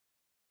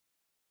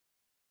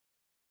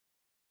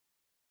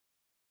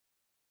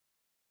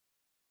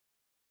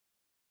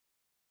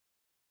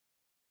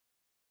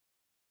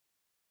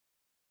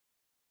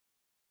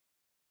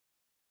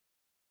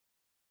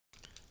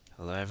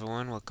Hello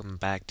everyone, welcome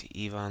back to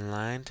EVE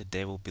Online.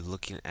 Today we'll be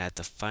looking at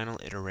the final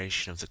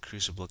iteration of the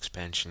Crucible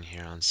expansion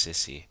here on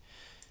SiSi.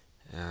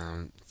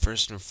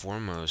 First and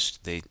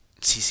foremost,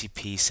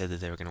 CCP said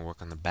that they were going to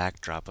work on the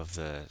backdrop of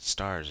the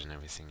stars and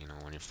everything,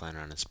 when you're flying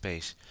around in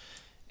space.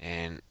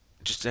 And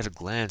just at a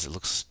glance, it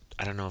looks,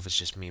 I don't know if it's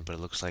just me, but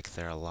it looks like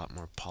they're a lot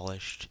more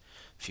polished.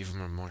 A few of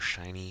them are more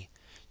shiny.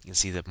 You can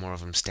see that more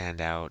of them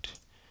stand out.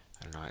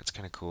 I don't know, it's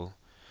kind of cool.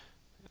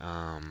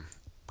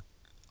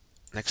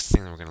 Next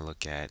thing that we're going to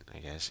look at, I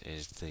guess,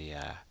 is the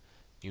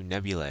new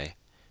nebulae.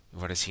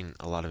 We've already seen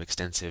a lot of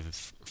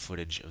extensive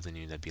footage of the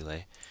new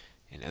nebulae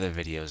in other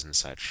videos and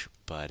such,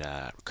 but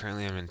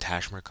currently I'm in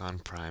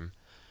Tashmarcon Prime.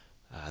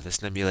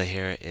 This nebula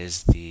here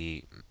is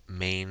the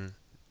main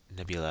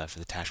nebula for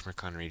the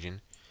Tashmarcon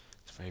region.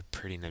 It's a very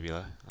pretty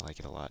nebula. I like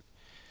it a lot.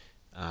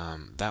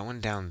 That one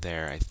down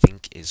there, I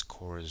think, is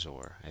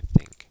Corazor, I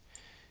think.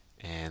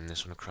 And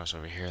this one across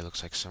over here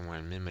looks like somewhere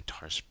in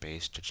Minmatar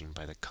space, judging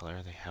by the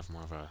color. They have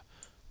more of a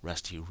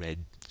rusty red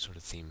sort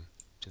of theme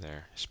to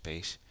their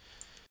space.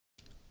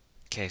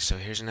 Okay, so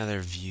here's another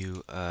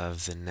view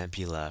of the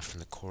nebula from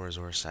the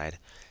Corazor side.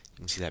 You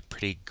can see that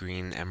pretty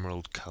green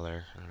emerald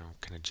color, I don't know,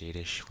 kind of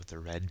jadish with the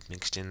red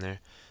mixed in there.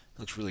 It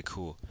looks really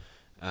cool.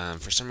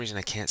 For some reason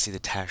I can't see the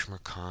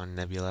Tashmarcon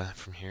nebula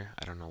from here.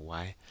 I don't know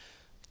why,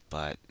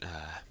 but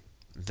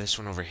this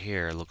one over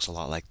here looks a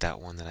lot like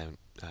that one that I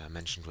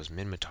mentioned was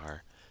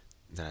Minmatar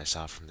that I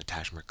saw from the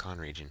Tashmarcon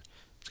region.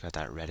 It's got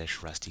that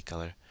reddish rusty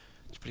color.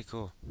 It's pretty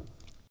cool.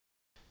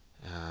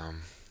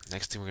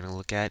 Next thing we're going to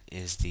look at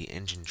is the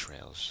engine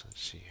trails.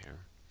 Let's see here.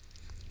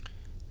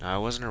 Now, I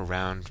wasn't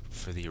around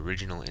for the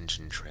original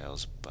engine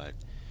trails, but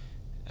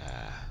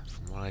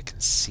from what I can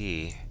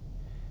see,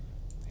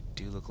 they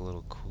do look a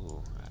little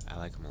cool. I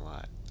like them a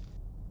lot.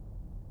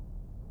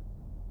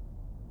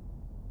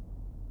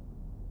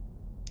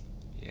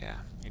 Yeah,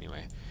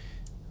 anyway,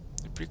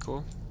 they're pretty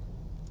cool.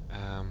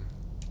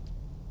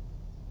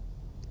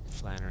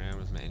 Flying around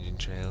with my engine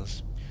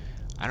trails.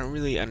 I don't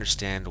really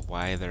understand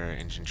why there are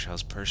engine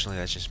trails. Personally,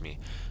 that's just me.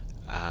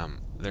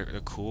 They're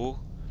cool,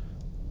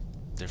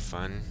 they're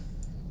fun,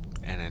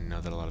 and I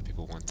know that a lot of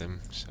people want them,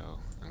 so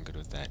I'm good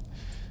with that.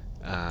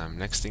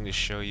 Next thing to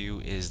show you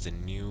is the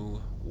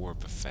new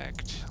warp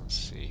effect. Let's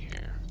see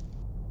here.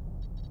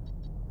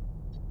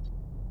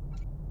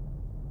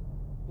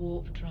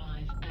 Warp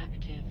drive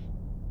active.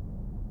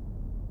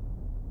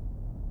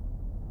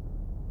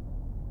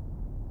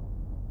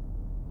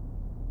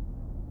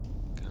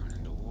 Going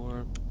into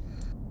warp.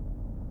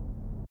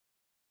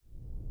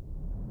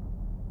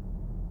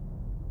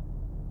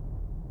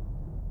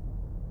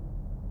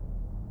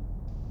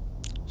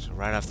 So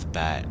right off the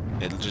bat,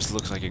 it just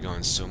looks like you're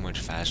going so much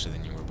faster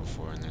than you were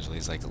before, and there's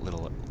these like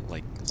little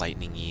like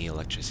lightning-y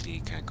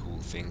electricity kind of cool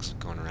things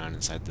going around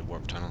inside the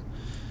warp tunnel.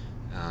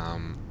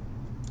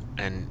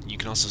 And you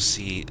can also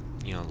see,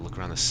 look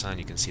around the sun,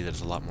 you can see that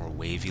it's a lot more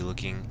wavy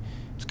looking.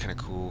 It's kind of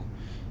cool.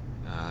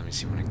 Let me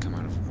see when I come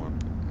out of warp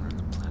around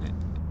the planet.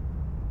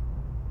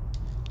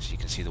 So you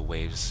can see the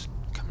waves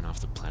coming off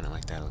the planet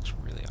like that. It looks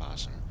really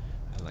awesome.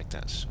 I like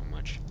that so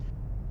much.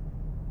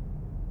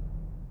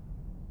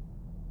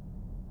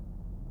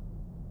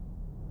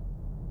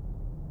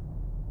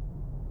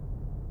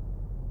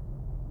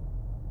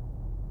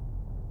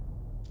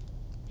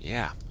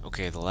 Yeah,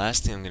 okay, the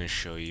last thing I'm going to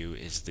show you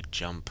is the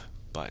jump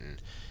button.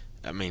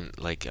 I mean,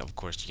 like, of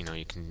course, you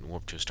can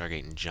warp to a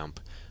Stargate and jump,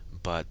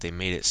 but they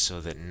made it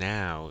so that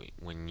now,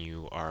 when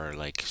you are,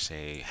 like,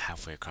 say,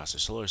 halfway across the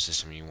solar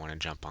system and you want to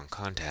jump on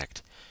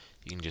contact,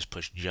 you can just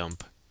push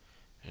jump,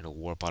 it'll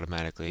warp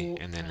automatically,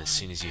 and then as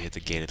soon as you hit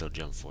the gate, it'll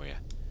jump for you.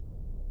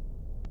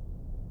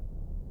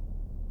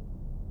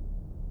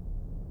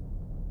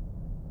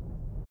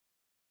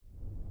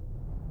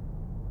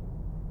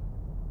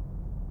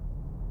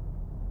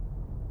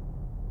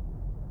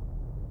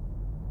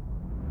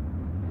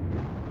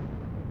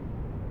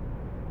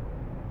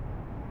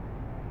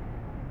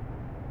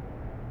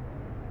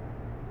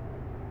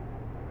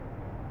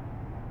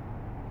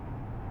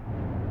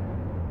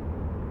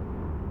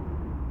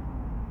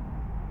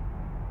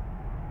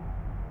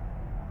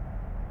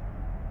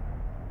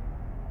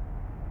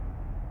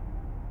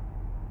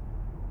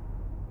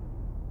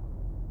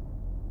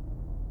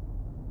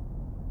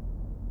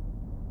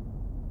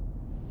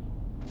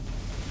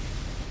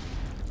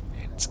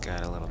 It's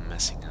got a little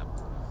messing up.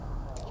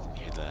 You can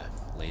hear the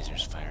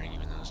lasers firing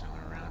even though there's no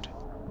one around.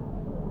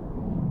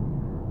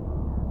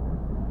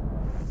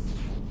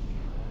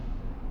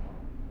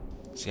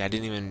 See, I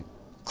didn't even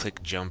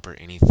click jump or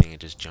anything, it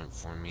just jumped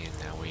for me, and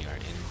now we are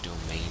in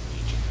domain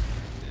region,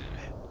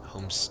 the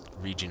home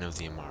region of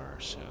the Amara.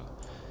 So,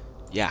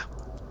 yeah.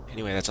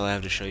 Anyway, that's all I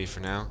have to show you for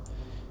now.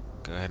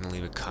 Go ahead and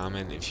leave a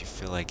comment if you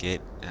feel like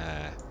it.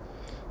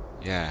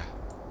 Yeah.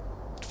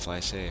 Fly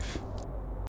safe.